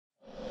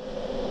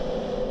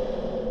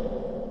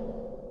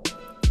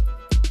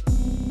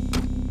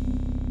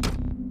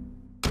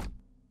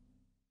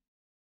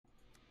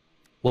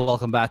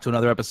Welcome back to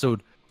another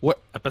episode. What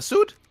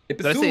episode?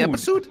 Did I say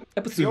episode?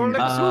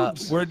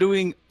 We're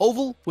doing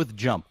oval with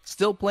jump.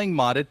 Still playing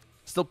modded.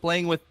 Still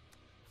playing with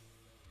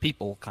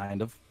people,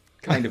 kind of.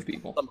 Kind of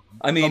people.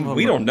 I mean,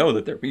 we don't know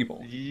that they're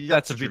people.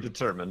 Yet to be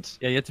determined.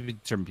 Yeah, yet to be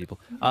determined people.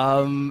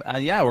 And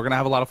yeah, we're gonna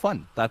have a lot of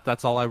fun.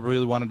 That's all I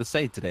really wanted to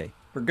say today.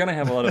 We're gonna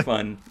have a lot of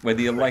fun, whether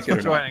you like it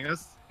or not.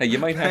 Hey, you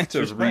might have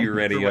to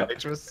re-ready up.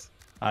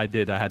 I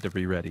did. I had to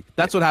re-ready.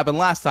 That's what happened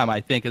last time,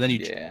 I think. And then you.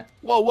 Yeah.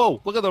 Whoa!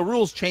 Look at the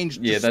rules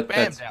changed. Yeah,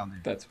 that's down there.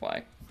 That's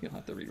why you'll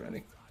have to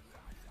re-ready.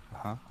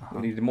 Uh-huh.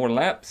 We need more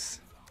laps.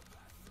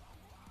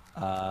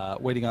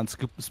 Waiting on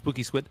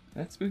Spooky Squid.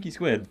 That's Spooky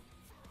Squid.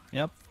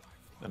 Yep.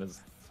 And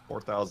it's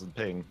 4,000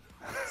 ping.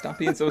 Stop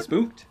being so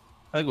spooked.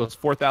 I think it was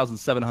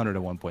 4,700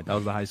 at one point. That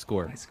was the high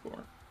score. High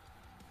score.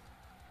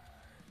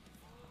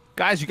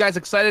 Guys, you guys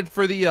excited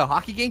for the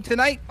hockey game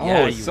tonight? Oh,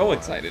 yeah, so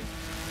excited.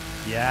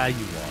 Yeah,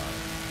 you are.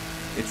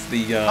 It's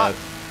the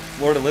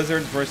Florida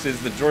Lizards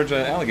versus the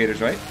Georgia Alligators,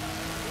 right?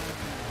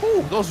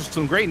 Ooh, those are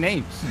some great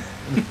names.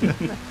 Is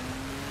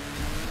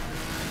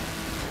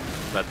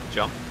that the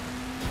jump?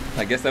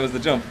 I guess that was the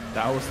jump.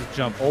 That was the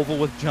jump. Oval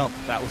with jump.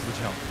 That was the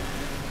jump.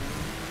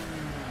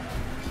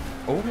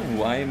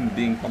 Oh, I'm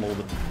being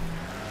pummeled.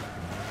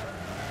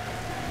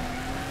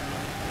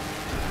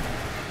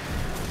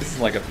 This is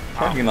like a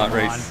parking lot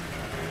race.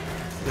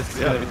 This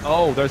is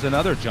oh, there's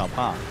another jump,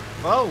 huh?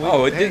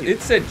 Oh,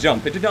 it said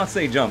jump. It did not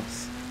say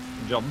jumps.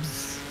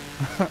 Jumps.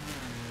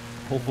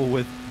 Oval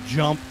with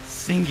jump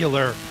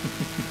singular.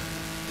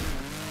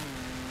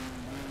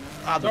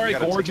 Sorry,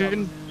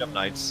 Gorgon. Jump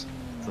Knights.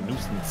 It's a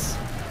nuisance.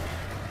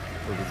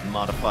 For these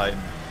modified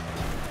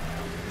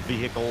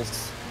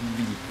vehicles.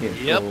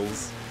 Yep.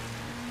 These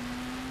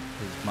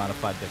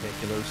modified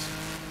vehiculars.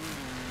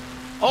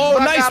 Oh,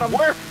 nice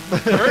work!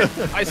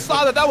 I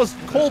saw that was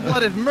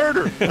cold-blooded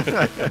murder.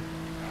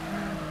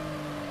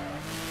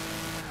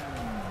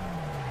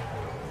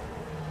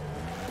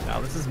 Now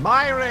this is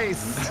my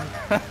race.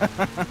 I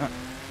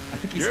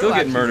think he's still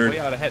getting murdered. Way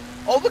out ahead.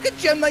 Oh, look at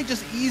Gem Knight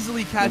just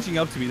easily catching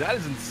up to me. That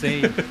is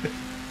insane.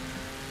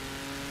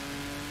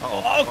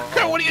 Oh,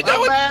 what are you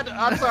doing? Bad.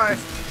 I'm sorry.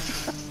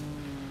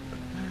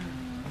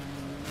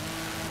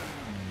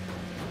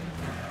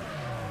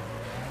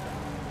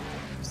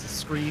 There's the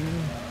screen.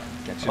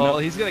 Oh,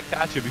 he's gonna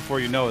catch you before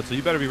you know it, so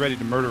you better be ready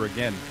to murder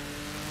again.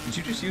 Did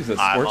you just use a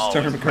sports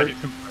term, Kurt?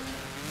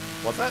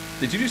 What's that?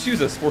 Did you just use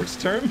a sports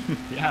term?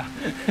 Yeah.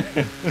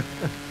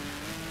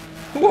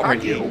 Who are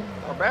you?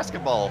 Or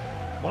basketball.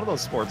 One of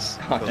those sports.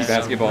 Hockey,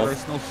 basketball.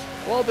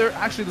 Well, they're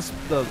actually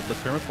the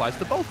term applies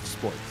to both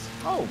sports.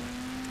 Oh.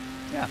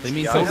 Yeah, they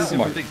mean so so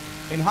smart. different things.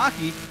 In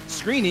hockey,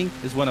 screening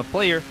is when a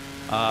player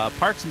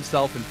parks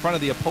himself in front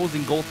of the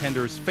opposing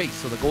goaltender's face,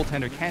 so the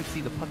goaltender can't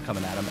see the puck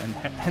coming at him, and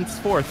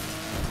henceforth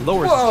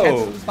lowers his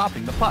chances of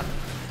stopping the puck.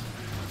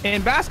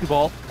 In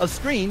basketball, a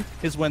screen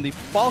is when the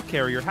ball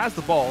carrier has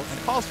the ball and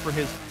calls for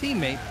his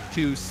teammate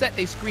to set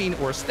a screen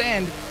or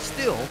stand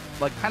still,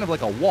 kind of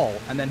like a wall,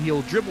 and then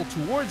he'll dribble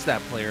towards that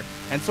player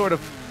and sort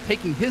of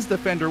taking his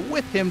defender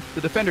with him.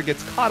 The defender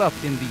gets caught up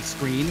in the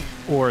screen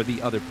or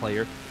the other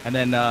player, and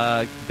then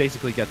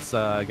basically gets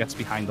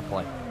behind the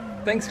play.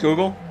 Thanks,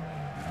 Google.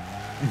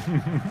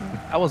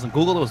 That wasn't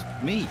Google, it was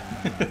me.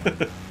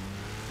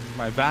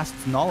 My vast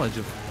knowledge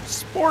of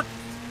sports.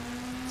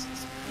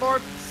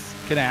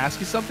 Can I ask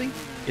you something?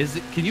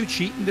 Can you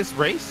cheat in this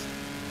race?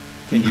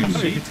 Can you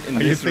cheat in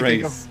this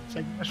race?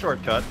 Taking a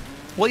shortcut.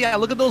 Well, yeah,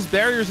 look at those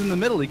barriers in the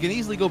middle. You can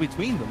easily go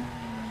between them.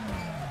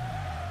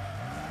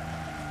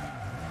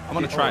 I'm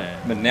gonna try it.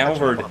 But now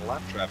we're on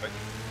lap traffic.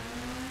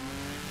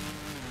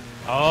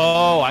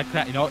 Oh, I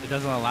can't. You know, it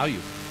doesn't allow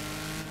you.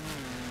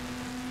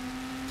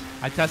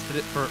 I tested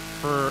it for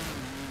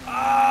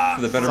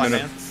the betterment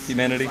of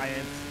humanity.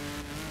 Science.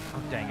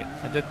 Oh, dang it.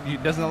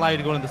 It doesn't allow you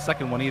to go into the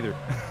second one either.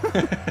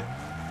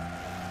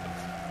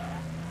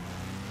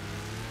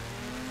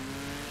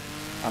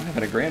 I'm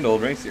having a grand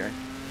old race here.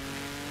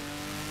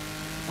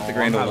 It's a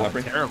grand old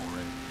Opry. Terrible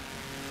race.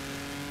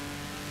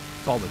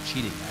 It's all the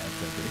cheating, man.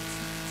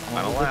 It's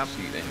all the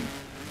cheating.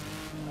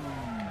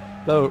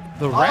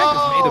 The rack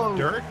is made of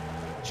dirt.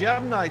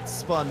 Gem Knight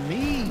spun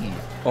me.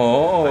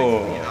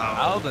 Oh.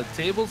 How the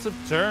tables have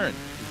turned.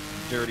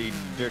 Dirty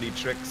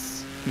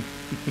tricks.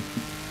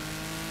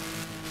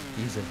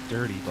 He's a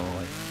dirty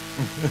boy.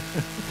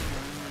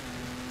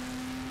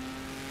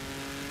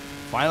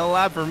 Final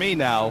lap for me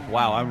now.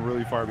 Wow, I'm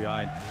really far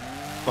behind.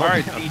 All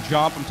right,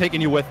 D-Jump, I'm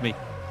taking you with me.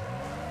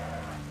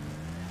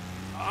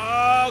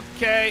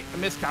 Okay, I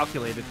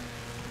miscalculated.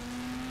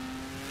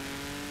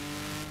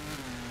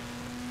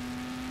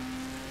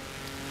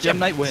 Gem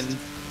Knight wins.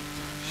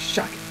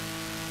 Shocking.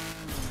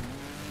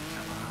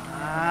 Come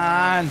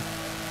on.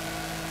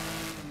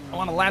 I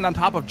want to land on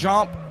top of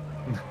Jump.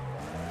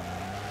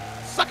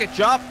 Suck it,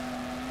 Jump.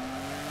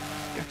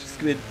 Gotcha,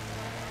 Squid.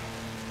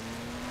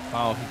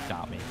 Oh, he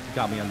got me. He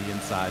got me on the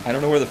inside. I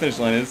don't know where the finish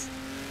line is.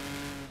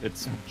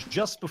 It's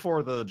just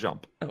before the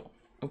jump. Oh,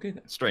 okay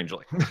then.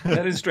 Strangely.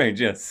 That is strange,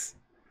 yes.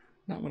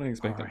 Not what I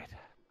expected. All right.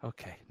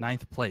 Okay,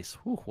 9th place.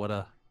 Whew, what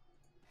a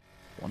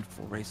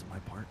Wonderful race on my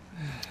part.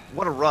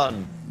 What a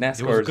run. NASCAR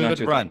It was a is not good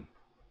your run. thing.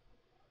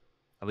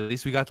 At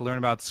least we got to learn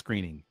about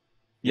screening.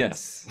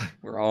 Yes,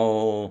 we're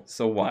all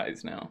so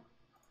wise now.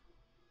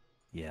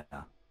 Yeah.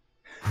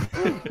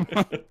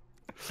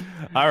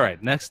 All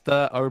right, next,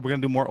 are we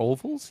going to do more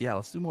ovals? Yeah,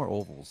 let's do more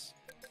ovals.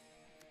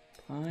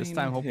 This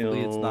time,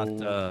 hopefully, it's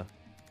not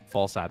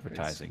false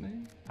advertising.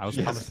 Raceway? I was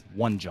Yes. promised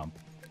one jump.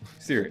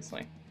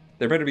 Seriously.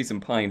 There better be some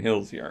Pine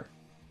Hills here.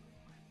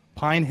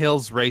 Pine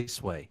Hills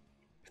Raceway.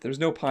 If there's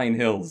no Pine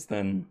Hills,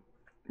 then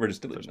we're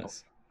just doing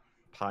this.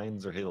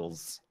 Pines or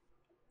hills?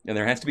 And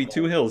there has to be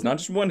 2 hills, not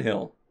just 1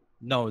 hill.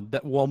 No,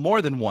 well,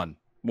 more than one.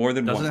 More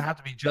than Doesn't one. have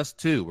to be just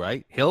 2,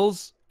 right?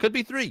 Hills could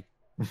be 3.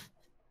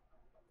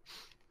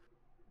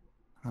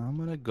 I'm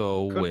going to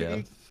go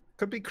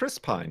Could be Chris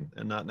Pine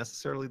and not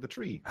necessarily the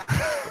tree,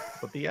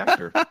 but the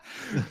actor.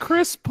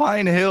 Chris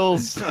Pine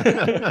Hills.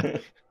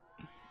 Road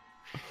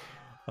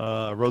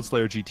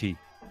Slayer GT.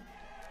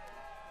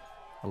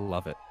 I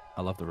love it.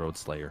 I love the Road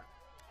Slayer.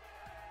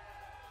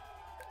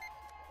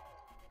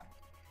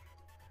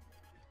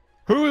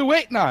 Who are we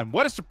waiting on?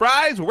 What a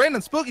surprise! We're waiting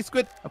on Spooky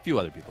Squid. A few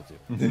other people too.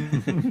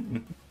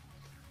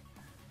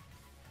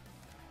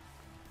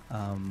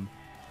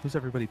 Who's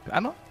everybody? I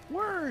don't.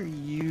 Where are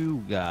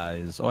you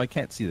guys? Oh, I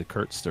can't see the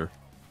Kurtster.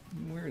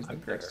 Where's the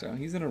Kurtster?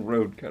 He's in a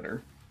road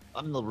cutter.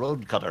 I'm the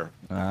road cutter.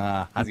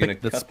 I He's gonna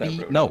picked the cut that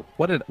speed. road No, up.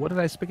 what did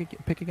I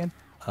pick again?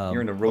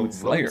 You're in a road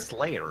slayer. Road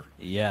Slayer.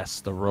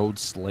 Yes, the Road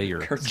Slayer.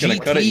 Kurt's gonna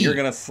cut it, you're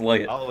gonna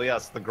slay it. Oh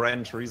yes, the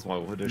Gran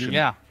Turismo edition.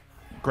 Yeah,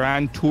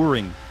 Grand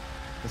Touring.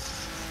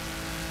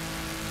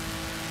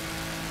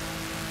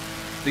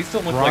 These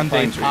don't look Grande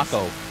like pine Taco.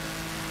 trees.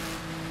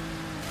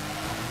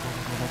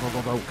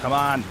 Go. Come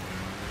on.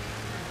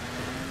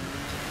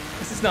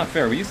 This is not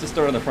fair. We used to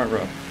start on the front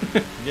row.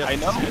 Yes. I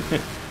know.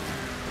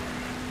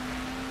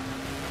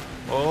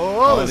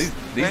 Oh,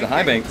 these are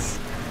high banks.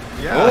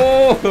 Yeah.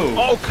 Oh!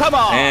 Oh, come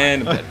on.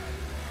 And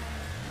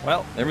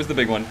Well, there was the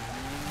big one.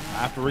 I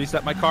have to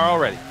reset my car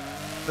already.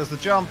 There's the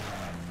jump.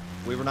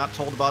 We were not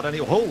told about any.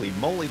 Holy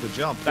moly, the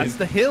jump. That's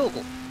the hill.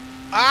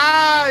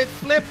 Ah, it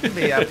flipped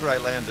me after I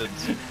landed.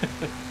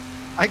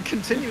 I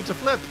continued to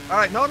flip. All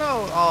right, no.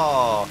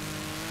 Oh.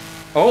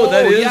 Oh,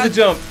 that is yeah, the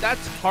jump.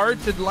 That's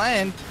hard to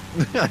land.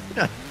 All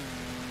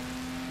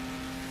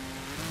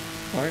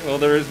right, well,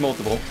 there is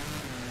multiple.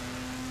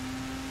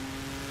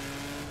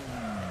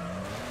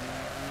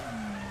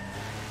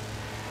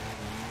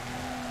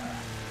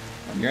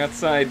 On your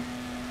outside.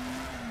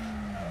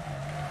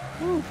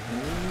 Ooh.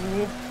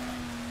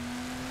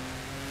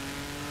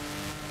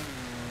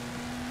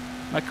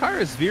 My car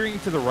is veering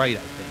to the right, I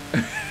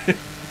think.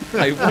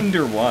 I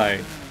wonder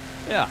why.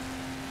 Yeah.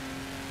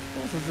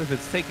 Almost as if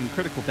it's taking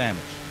critical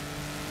damage.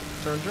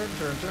 Turn.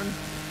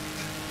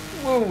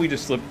 Whoa, we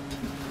just slipped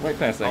right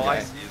past that Oh, guy. I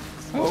see.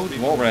 It's supposed Oh, to be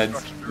the wall for rides.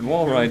 construction. The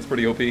wall ride's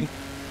pretty OP.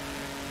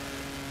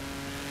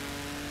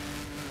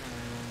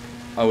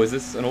 Oh, is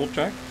this an old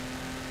track?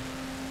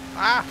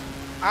 Ah,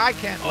 I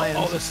can't land.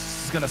 Oh,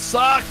 this is gonna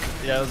suck.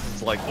 Yeah, this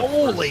is like the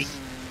Holy. first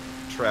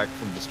track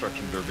from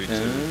Destruction Derby 2.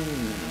 It's an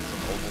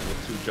oval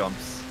with 2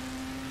 jumps.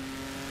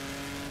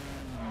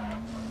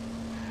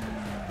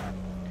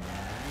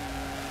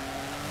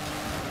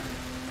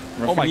 Oh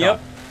my Roughing you god.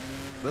 up.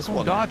 This Oh,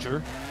 one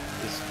Dodger.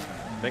 is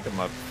making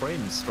my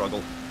frames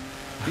struggle.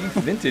 Beef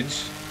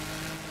vintage.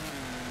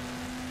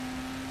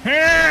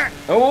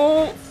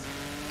 Oh!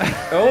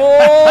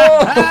 Oh!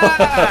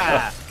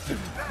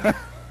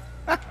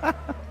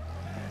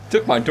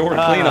 Took my door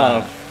clean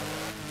off.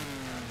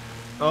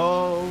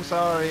 Oh,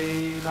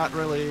 sorry, not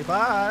really.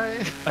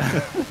 Bye.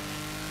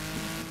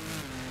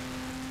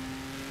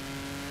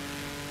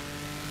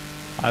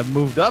 I've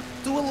moved up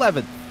to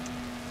 11th.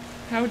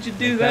 How'd you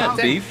do that,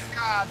 that- Beef?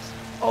 God.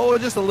 Oh,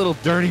 just a little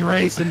dirty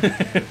racing.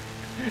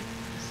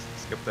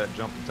 Skip that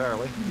jump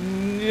entirely.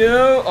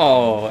 No!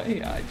 Oh,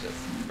 AI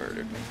just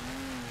murdered me.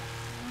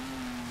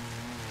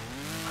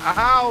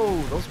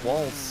 Ow! Those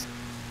walls.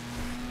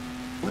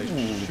 They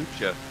Ooh. shoot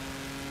you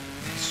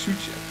They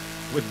shoot you.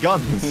 with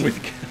guns.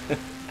 With...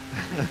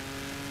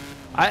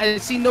 I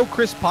see no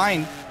Chris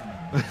Pine.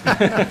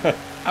 I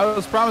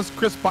was promised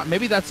Chris Pine.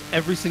 Maybe that's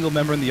every single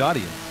member in the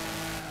audience.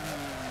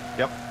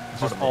 Yep. It's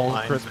Part just of the all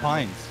Pine Chris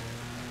family. Pines.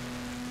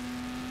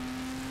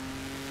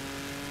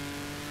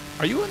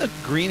 Are you in the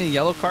green and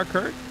yellow car,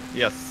 Kurt?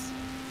 Yes.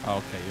 Oh,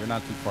 okay, you're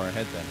not too far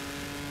ahead then.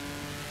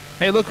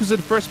 Hey, look who's in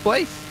first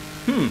place.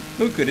 Who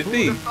could it Who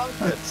be? would've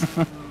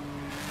thunk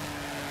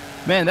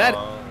it? Man, that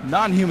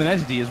non-human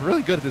entity is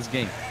really good at this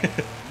game.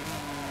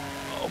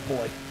 Oh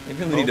boy. They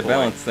really need to boy.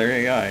 balance their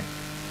AI.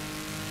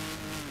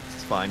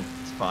 It's fine.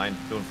 It's fine.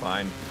 Doing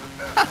fine.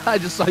 I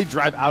just saw you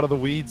drive out of the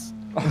weeds.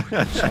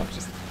 Jump,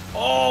 just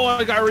Oh,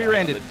 I got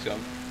rear-ended. the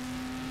jump.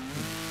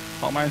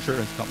 Call my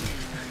insurance company.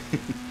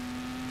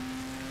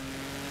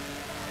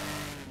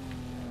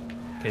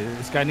 Okay,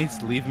 this guy needs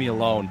to leave me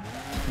alone.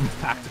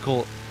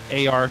 Tactical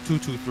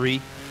AR-223.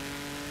 Is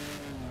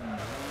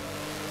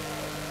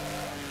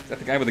that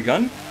the guy with the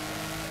gun?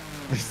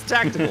 It's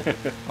tactical.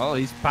 Oh,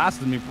 he's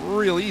passing me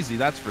real easy,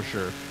 that's for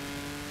sure.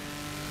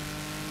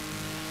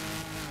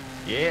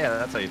 Yeah,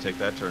 that's how you take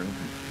that turn.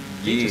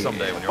 Teach you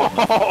someday when you're old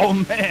enough. Oh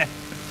man,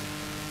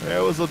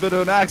 there was a bit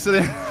of an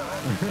accident.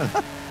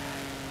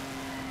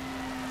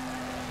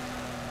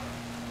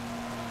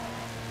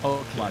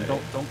 Oh come on,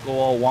 don't go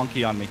all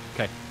wonky on me.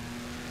 Okay,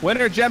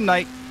 winner Gem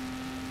Knight.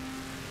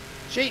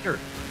 Cheater.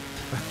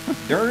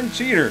 Darn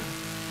cheater.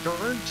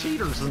 Darn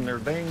cheaters and their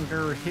dang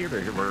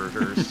hater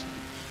burgers.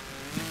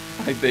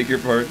 I beg your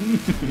pardon.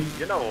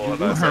 You know what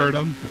You I heard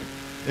said. him.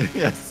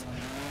 Yes.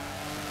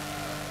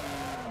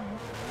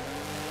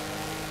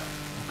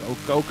 Go,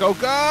 go, go,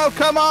 go!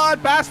 Come on,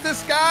 past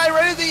this guy,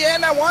 right at the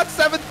end. I want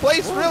 7th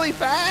place really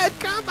bad.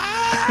 Come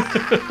on!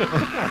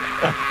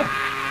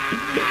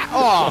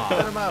 Oh,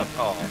 Let him out.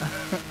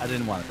 Oh. I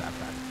didn't want it that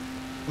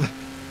bad.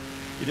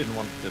 You didn't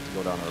want it to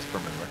go down as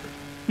permanent record.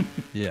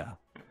 Yeah.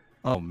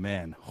 Oh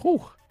man.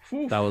 Whew.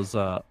 That was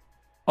oh,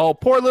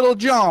 poor little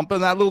jump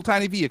in that little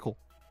tiny vehicle.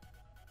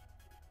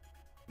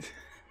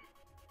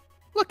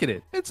 Look at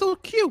it. It's so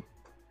cute.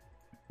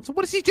 So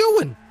what is he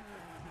doing?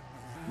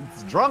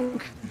 It's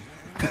drunk.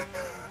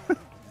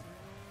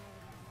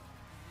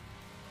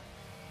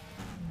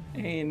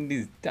 And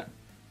he's done.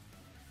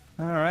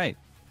 All right.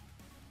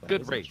 That Good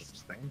was race.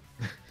 interesting.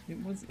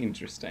 It was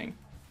interesting.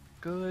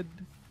 Good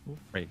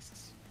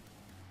race.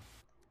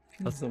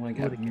 Feels as though I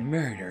got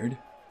murdered.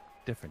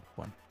 Different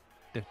one.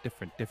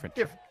 Different. Different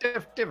track.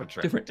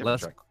 Different.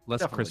 Less track. less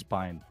Definitely. Chris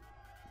Pine.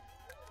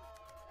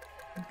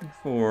 Looking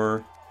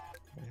for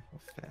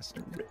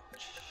Faster. rich.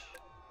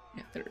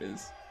 Yeah, there it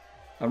is.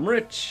 I'm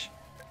rich.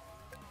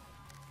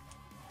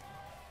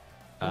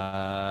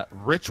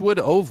 Richwood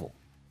Oval.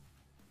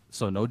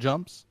 So no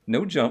jumps.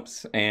 No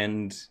jumps,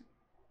 and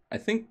I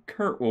think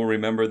Kurt will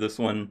remember this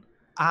one.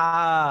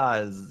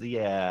 Yeah.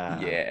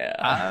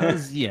 Yeah.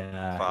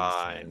 Yeah.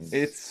 Fine.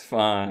 It's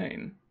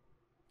fine.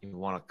 You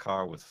want a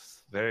car with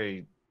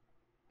very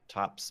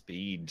top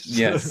speed.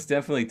 Yes,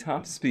 definitely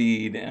top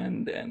speed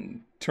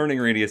and turning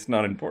radius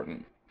not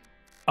important.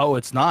 Oh,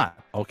 it's not.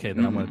 Okay,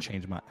 then I'm gonna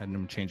change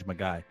my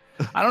guy.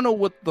 I don't know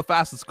what the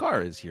fastest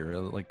car is here.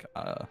 Like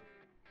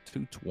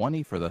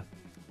 220 for the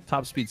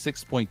top speed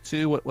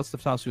 6.2. What's the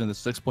top speed on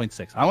this?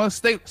 6.6. I want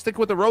to stick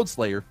with the Road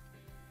Slayer.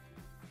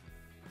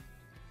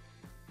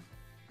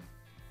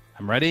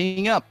 I'm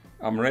readying up.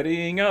 I'm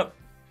readying up.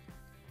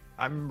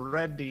 I'm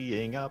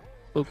readying up.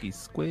 Spooky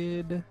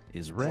Squid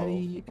is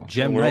ready. Oh,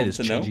 Gem the world Knight is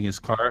to know. changing his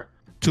car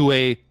to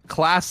a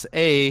Class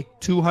A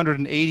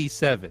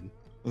 287.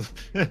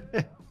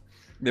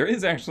 There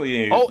is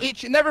actually a... Oh,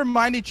 never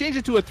mind. He changed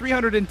it to a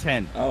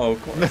 310. Oh,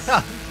 of course.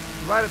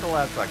 Right at the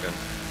last second.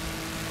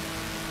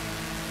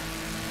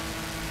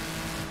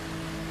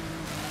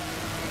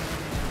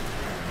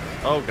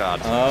 Oh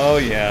god. Oh,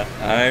 yeah.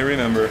 I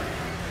remember.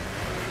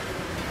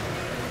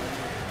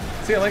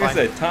 See, like I Fine.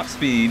 said, top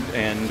speed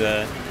and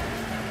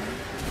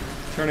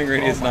turning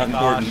radius Oh my not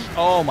gosh. important.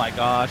 Oh my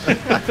gosh.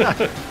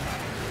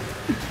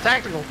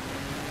 Tactical.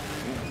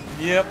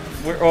 Yep.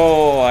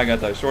 Oh, I got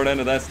the short end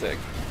of that stick.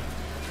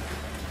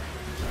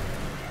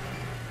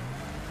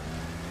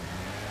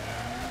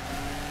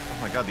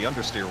 Oh my god, the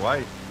understeer. Why?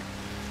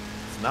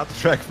 It's not the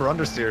track for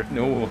understeer.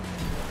 No.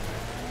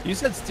 You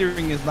said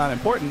steering is not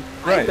important.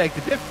 I Right. beg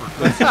to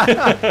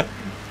differ.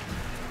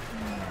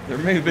 There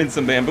may have been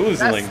some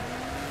bamboozling.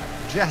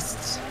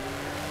 Jests.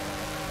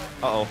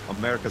 Uh-oh,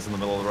 America's in the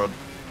middle of the road.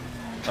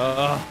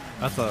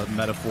 That's a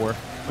metaphor.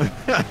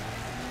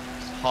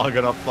 Just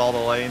hogging up all the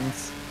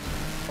lanes.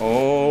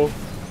 Oh.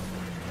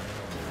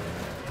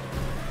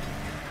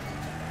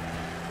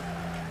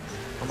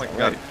 Oh my All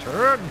god, right.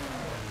 turn!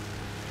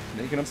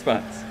 Making up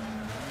spots.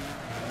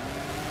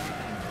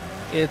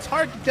 It's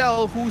hard to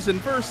tell who's in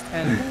first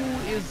and who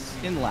is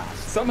in last.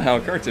 Somehow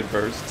Kurt's at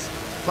first.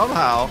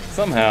 Somehow.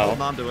 Somehow.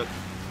 Holding on to it.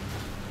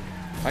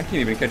 I can't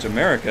even catch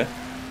America.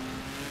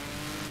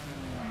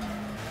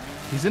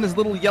 He's in his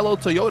little yellow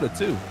Toyota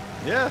too.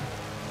 Yeah.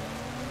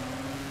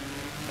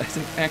 That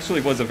actually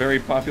was a very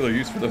popular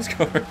use for those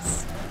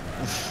cars.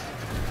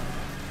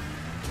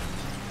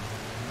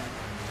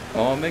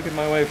 Oh, I'm making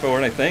my way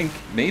forward, I think.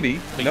 Maybe.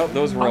 Nope,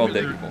 those were all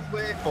digable.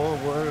 Way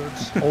forward.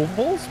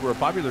 Ovals were a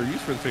popular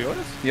use for the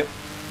Toyotas. Yep.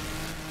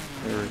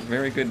 They were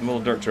very good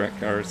little dirt track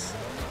cars.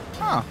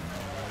 Huh.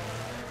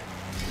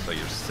 So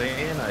you're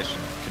saying I should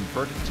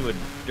convert it to a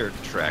dirt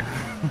track?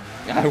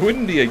 I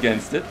wouldn't be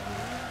against it.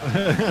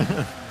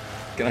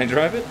 Can I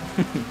drive it?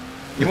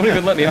 You won't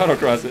even let me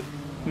autocross it.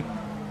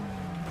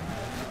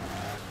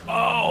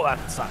 Oh,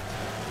 that sucked.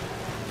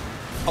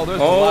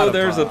 Oh,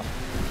 there's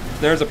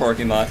There's a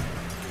parking lot.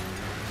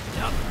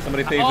 Yep.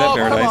 Somebody paved Oh, that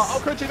come paradise. on. Oh,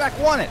 Kruchevak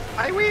won it.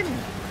 I win!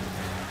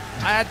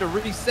 I had to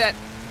reset,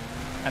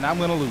 and I'm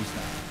gonna lose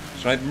now.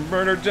 Should I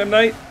murder Gem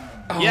Knight?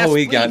 Oh, Yes,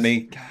 he got please.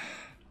 me.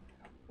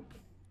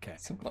 Okay.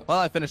 So close. Well,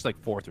 I finished like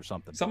 4th or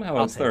something. Somehow I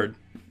I'll was take it. third.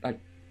 I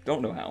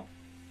don't know how.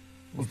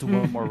 Let's do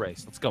one more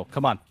race. Let's go.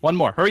 Come on. One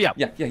more. Hurry up.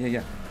 Yeah. Just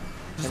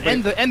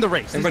Everybody- end the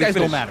race. These everybody guys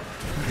don't finish. matter.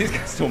 These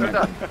guys don't You're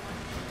matter. done.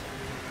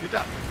 You're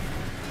done.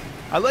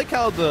 I like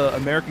how the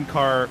American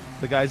car,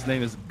 the guy's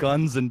name is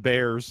Guns and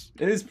Bears.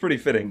 It is pretty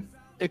fitting.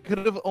 It could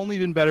have only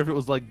been better if it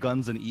was like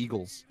Guns and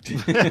Eagles.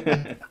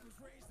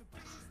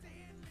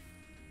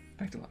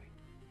 Back to lobby.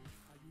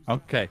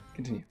 Okay.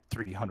 Continue.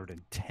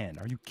 310.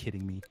 Are you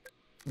kidding me?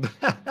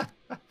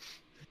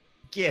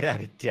 Get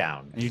out of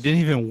town. You didn't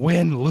even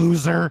win,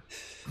 loser.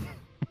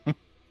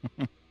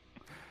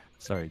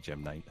 Sorry,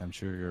 Gem Knight. I'm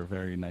sure you're a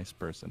very nice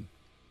person.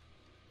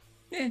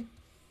 Yeah.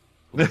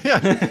 All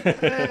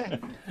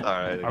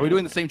right. Are we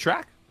doing the same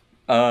track?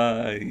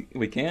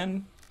 We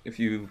can if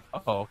you.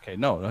 Oh, okay.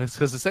 No, it's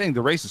because it's saying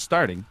the race is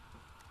starting.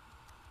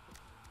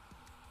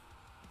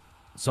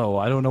 So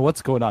I don't know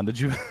what's going on. Did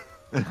you?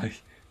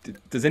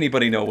 Does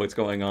anybody know what's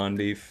going on,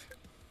 Beef?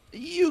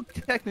 You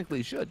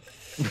technically should.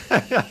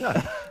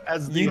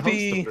 As the host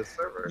of this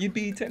server. You'd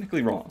be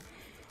technically wrong.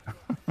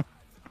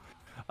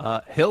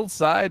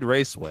 Hillside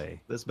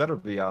Raceway. This better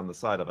be on the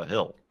side of a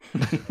hill.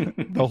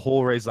 The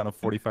whole race on a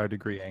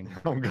 45-degree angle.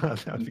 Oh god,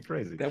 that would be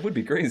crazy. That would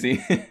be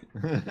crazy.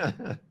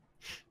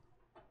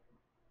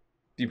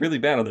 Be really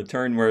bad on the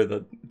turn where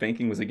the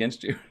banking was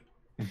against you.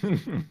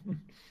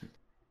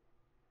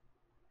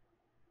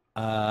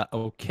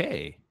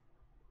 Okay.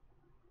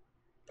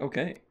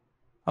 Okay.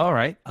 All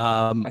right.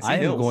 I am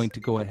hills. going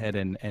to go ahead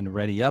and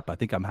ready up. I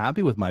think I'm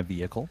happy with my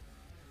vehicle.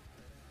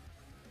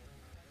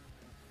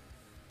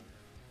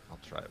 I'll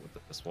try it with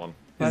this one.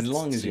 As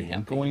long as Let's you're see.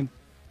 I'm happy.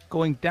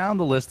 going down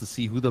the list to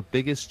see who the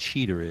biggest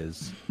cheater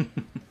is.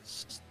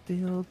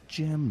 Still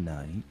Gem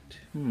Knight.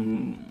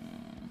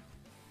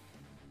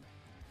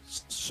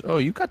 So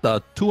you got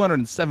the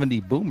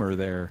 270 boomer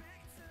there,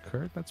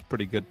 Kurt. That's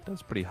pretty good.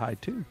 That's pretty high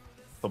too.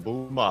 The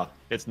boomer.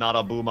 It's not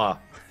a boomer.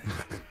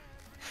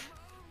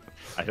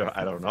 I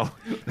don't know.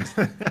 It's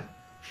the,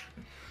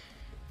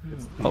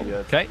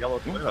 Okay. Yellow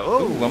Toyota.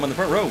 Oh, I'm on the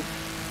front row.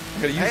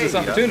 I gotta use this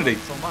opportunity.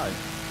 So am I.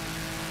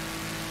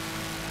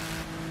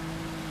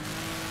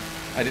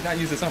 I did not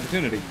use this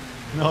opportunity.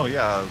 No,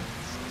 yeah,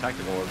 it's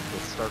tactical at the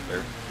start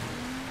there.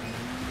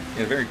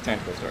 In a very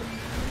tactical start.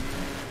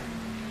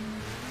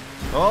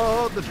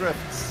 Oh, the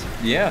drifts.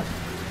 Yeah.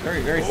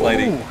 Very, very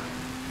slidey.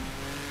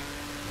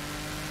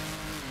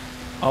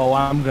 Oh,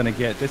 I'm gonna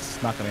get this.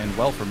 Is not gonna end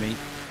well for me.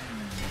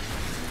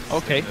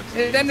 Okay,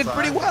 it ended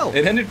pretty well.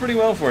 It ended pretty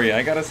well for you,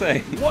 I gotta say.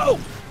 Whoa!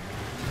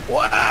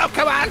 Whoa!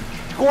 Come on,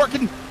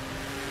 Gorkin!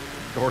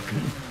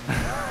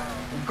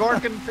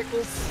 Gorkin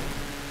pickles.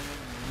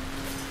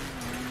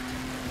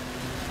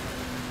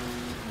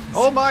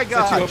 Oh my Set you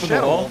god, up with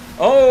the wall. Shadow.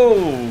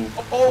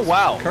 Oh! Oh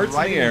wow! Kurt's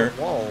Right in the air.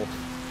 wall.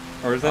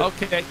 Or is that?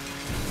 Okay.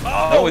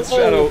 Oh, it's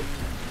Shadow.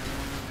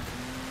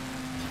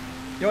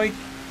 Yoink.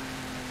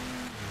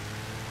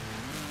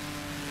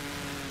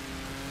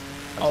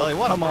 I'll tell you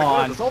what, come I'm pretty good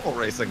on. at this oval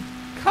racing.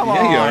 Come Yeah,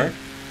 on! you are.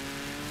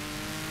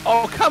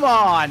 Oh, come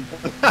on!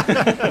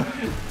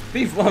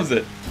 Beef loves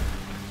it.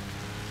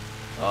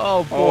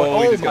 Oh boy!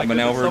 Oh, he just my got goodness,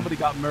 maneuvered. somebody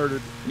got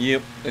murdered.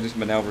 Yep, I just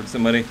maneuvered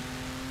somebody.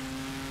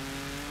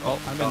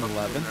 Oh, I'm in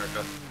 11.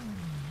 America.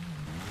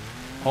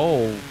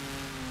 Oh,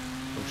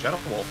 Oh, Shadow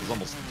Wolf is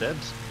almost dead.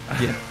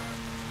 Yeah.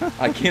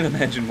 I can't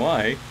imagine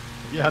why.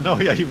 Yeah, no,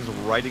 yeah, he was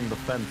riding the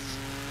fence.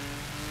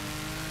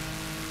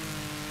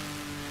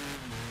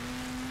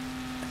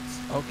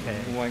 okay.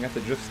 Oh, I got the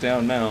drifts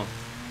down now.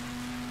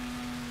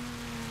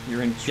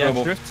 You're in Yeah,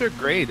 trouble. drifts are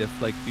great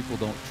if like people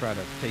don't try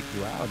to take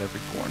you out every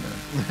corner.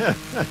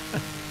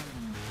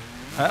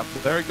 Oh,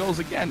 there it goes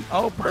again.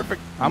 Oh,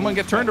 perfect. I'm gonna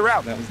get turned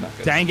around. That was not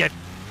good. Dang it!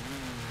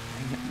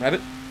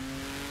 Rabbit.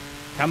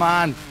 Come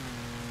on.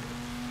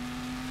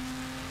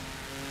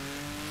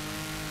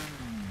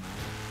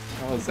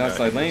 Oh, this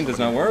outside lane does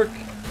not work.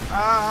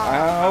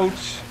 Ah, Ouch.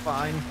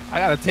 fine. I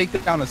got to take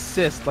down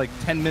assist like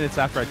 10 minutes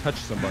after I touch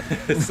somebody.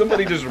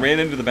 Somebody just ran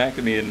into the back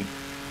of me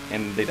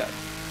and they died.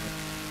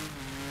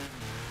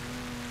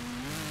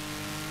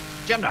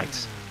 Gem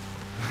Knights.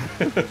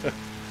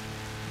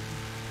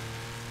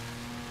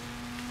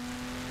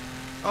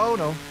 Oh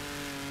no.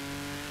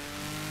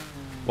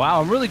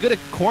 Wow, I'm really good at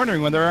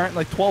cornering when there aren't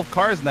like 12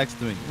 cars next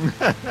to me.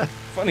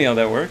 Funny how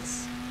that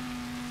works.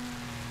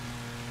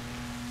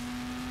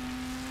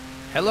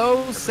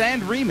 Hello,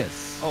 San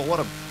Remus. Oh, what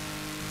a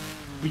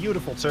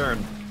beautiful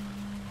turn.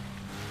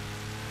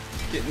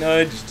 Get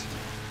nudged.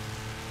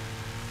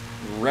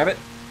 Rabbit.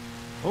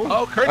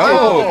 Oh, Kurt.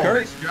 Oh,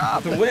 Kurt. Nice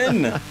job. The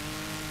win.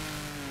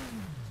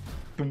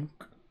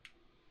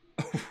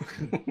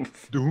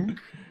 Doom.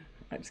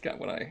 I just got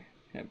what I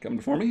had coming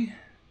for me.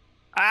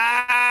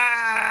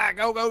 Ah,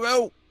 go, go,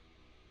 go.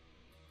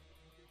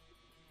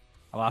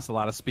 I lost a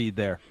lot of speed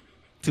there.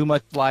 Too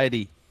much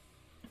slidey.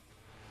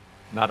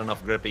 Not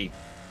enough grippy.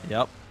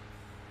 Yep.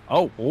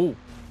 Oh, oh.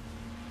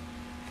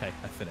 Okay,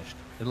 I finished.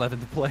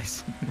 11th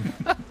place.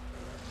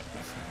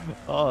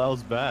 Oh, that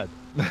was bad.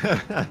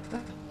 That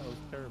was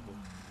terrible.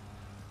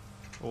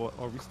 Oh,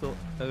 are we still?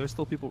 Are there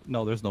still people?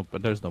 No, there's no.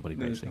 But there's nobody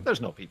racing.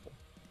 There's no people.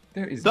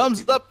 There is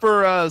Thumbs up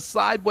for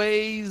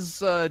sideways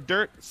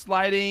dirt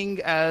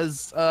sliding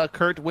as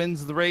Kurt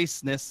wins the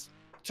raceness.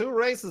 2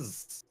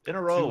 races in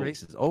a row. 2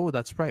 races. Oh,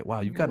 that's right.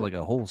 Wow, you've got like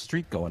a whole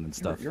streak going and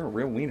stuff. You're a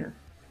real wiener.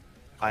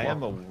 I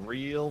am a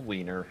real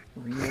wiener.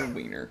 Real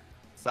wiener.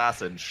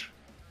 Sausage.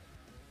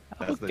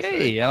 as they Okay,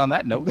 say. and on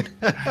that note,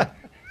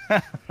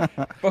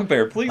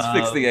 Bugbear, please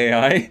fix the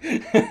AI.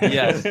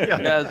 Yes,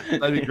 yes,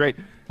 that'd be great.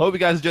 Hope you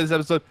guys enjoyed this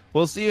episode.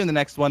 We'll see you in the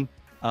next one.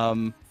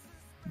 Bye.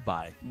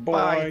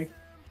 Bye.